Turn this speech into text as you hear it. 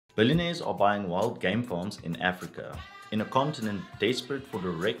Billionaires are buying wild game farms in Africa, in a continent desperate for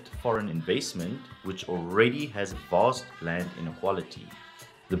direct foreign investment which already has vast land inequality.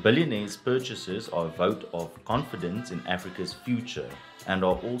 The billionaires' purchases are a vote of confidence in Africa's future and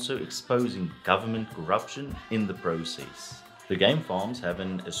are also exposing government corruption in the process. The game farms have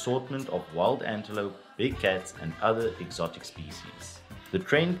an assortment of wild antelope, big cats, and other exotic species. The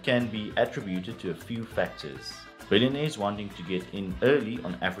trend can be attributed to a few factors. Billionaires wanting to get in early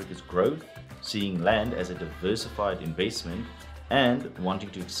on Africa's growth, seeing land as a diversified investment, and wanting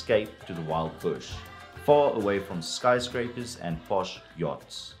to escape to the wild bush, far away from skyscrapers and posh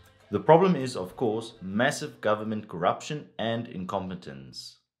yachts. The problem is, of course, massive government corruption and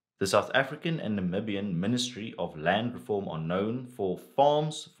incompetence. The South African and Namibian Ministry of Land Reform are known for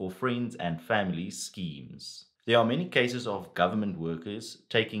farms for friends and family schemes. There are many cases of government workers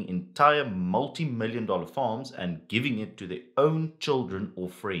taking entire multi-million-dollar farms and giving it to their own children or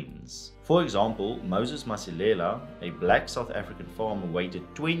friends. For example, Moses Masilela, a black South African farmer, waited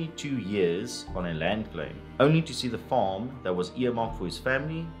 22 years on a land claim, only to see the farm that was earmarked for his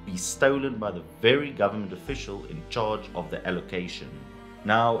family be stolen by the very government official in charge of the allocation.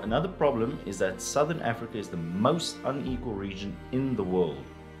 Now, another problem is that Southern Africa is the most unequal region in the world.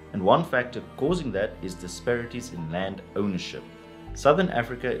 And one factor causing that is disparities in land ownership. Southern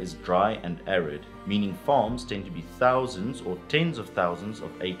Africa is dry and arid, meaning farms tend to be thousands or tens of thousands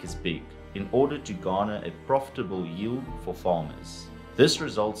of acres big in order to garner a profitable yield for farmers. This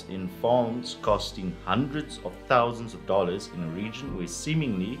results in farms costing hundreds of thousands of dollars in a region where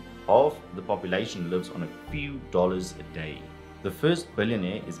seemingly half the population lives on a few dollars a day. The first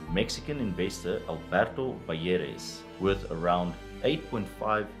billionaire is Mexican investor Alberto Ballieres, worth around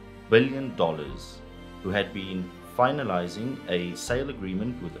 $8.5 billion, who had been finalizing a sale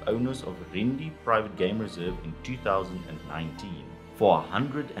agreement with the owners of Rindi Private Game Reserve in 2019 for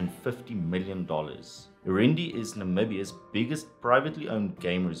 $150 million. Rindi is Namibia's biggest privately owned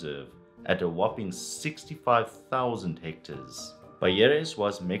game reserve at a whopping 65,000 hectares. Ballieres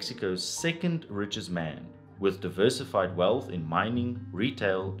was Mexico's second richest man, with diversified wealth in mining,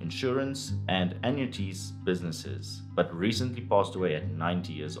 retail, insurance, and annuities businesses, but recently passed away at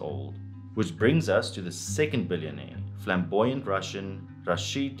 90 years old. Which brings us to the second billionaire, flamboyant Russian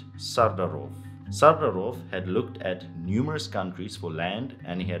Rashid Sardarov. Sardarov had looked at numerous countries for land,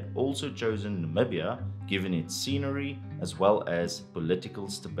 and he had also chosen Namibia given its scenery as well as political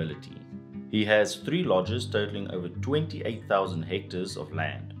stability. He has 3 lodges totaling over 28,000 hectares of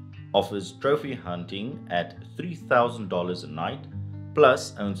land, offers trophy hunting at $3,000 a night,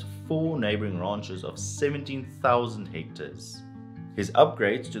 plus owns 4 neighboring ranches of 17,000 hectares. His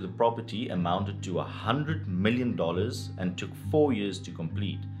upgrades to the property amounted to $100 million and took 4 years to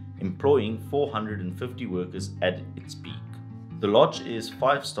complete, employing 450 workers at its peak. The lodge is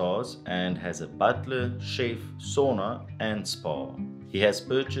 5 stars and has a butler, chef, sauna, and spa. He has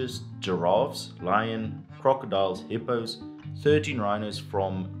purchased giraffes, lion, crocodiles, hippos, 13 rhinos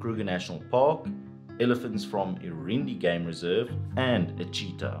from Kruger National Park, elephants from Irindi Game Reserve, and a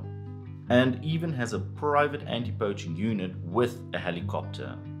cheetah. And even has a private anti-poaching unit with a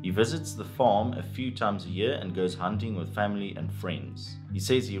helicopter. He visits the farm a few times a year and goes hunting with family and friends. He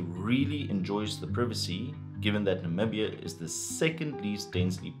says he really enjoys the privacy, given that Namibia is the second least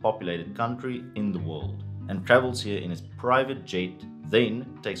densely populated country in the world, and travels here in his private jet,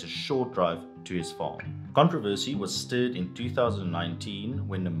 then takes a short drive to his farm. Controversy was stirred in 2019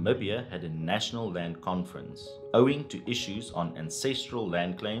 when Namibia had a national land conference, owing to issues on ancestral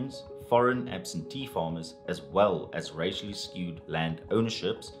land claims, foreign absentee farmers, as well as racially skewed land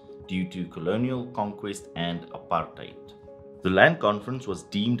ownerships due to colonial conquest and apartheid. The land conference was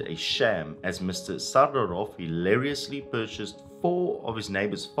deemed a sham as Mr. Sardarov hilariously purchased 4 of his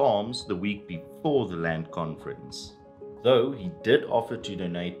neighbors' farms the week before the land conference, though he did offer to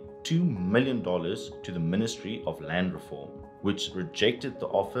donate $2 million to the Ministry of Land Reform, which rejected the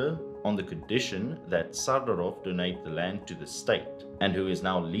offer on the condition that Sardarov donate the land to the state, and who is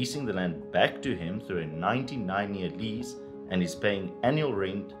now leasing the land back to him through a 99-year lease and is paying annual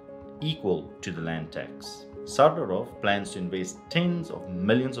rent equal to the land tax. Sardarov plans to invest tens of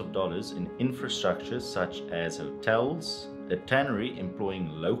millions of dollars in infrastructure such as hotels, a tannery employing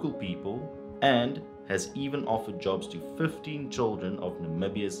local people, and has even offered jobs to 15 children of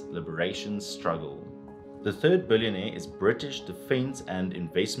Namibia's liberation struggle. The third billionaire is British defense and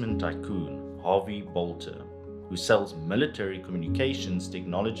investment tycoon Harvey Bolter, who sells military communications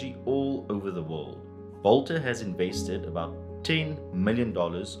technology all over the world. Bolter has invested about $10 million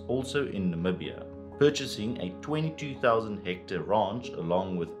also in Namibia, purchasing a 22,000 hectare ranch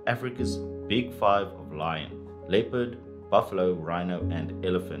along with Africa's Big Five of lion, leopard, buffalo, rhino, and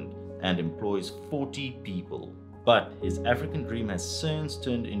elephant and employs 40 people. But his African dream has since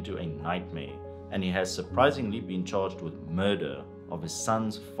turned into a nightmare, and he has surprisingly been charged with murder of his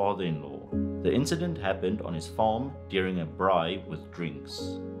son's father-in-law. The incident happened on his farm during a braai with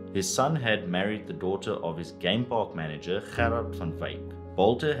drinks. His son had married the daughter of his game park manager, Gerard van Wyk.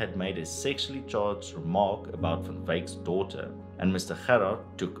 Bolter had made a sexually charged remark about Van Wyk's daughter, and Mr. Gerard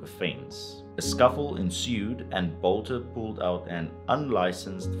took offense. A scuffle ensued, and Bolter pulled out an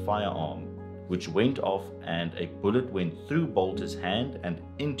unlicensed firearm, which went off, and a bullet went through Bolter's hand and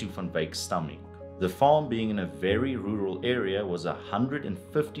into Van Wyk's stomach. The farm, being in a very rural area, was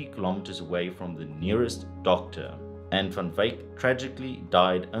 150 kilometers away from the nearest doctor, and Van Wyk tragically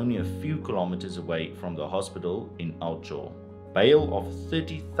died only a few kilometers away from the hospital in Oudtshoorn. Bail of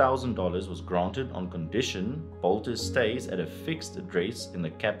 $30,000 was granted on condition Bolter stays at a fixed address in the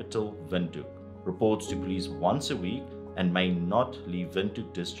capital Windhoek, reports to police once a week, and may not leave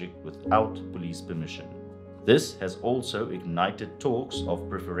Windhoek district without police permission. This has also ignited talks of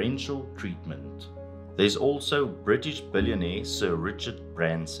preferential treatment. There's also British billionaire Sir Richard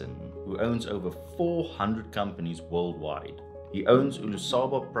Branson, who owns over 400 companies worldwide. He owns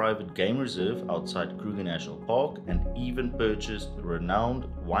Ulusaba Private Game Reserve outside Kruger National Park and even purchased the renowned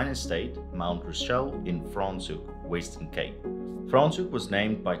wine estate Mount Rochelle in Franschhoek, Western Cape. Franschhoek was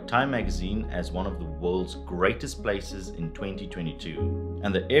named by Time magazine as one of the world's greatest places in 2022,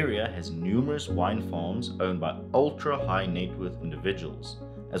 and the area has numerous wine farms owned by ultra-high net worth individuals,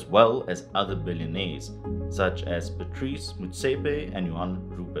 as well as other billionaires such as Patrice Motsepe and Johan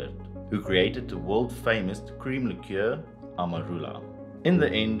Rupert, who created the world-famous cream liqueur Amarula. In the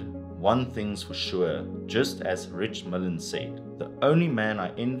end, one thing's for sure, just as Rich Millen said, the only man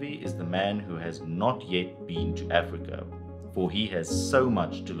I envy is the man who has not yet been to Africa, for he has so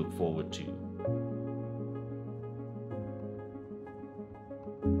much to look forward to.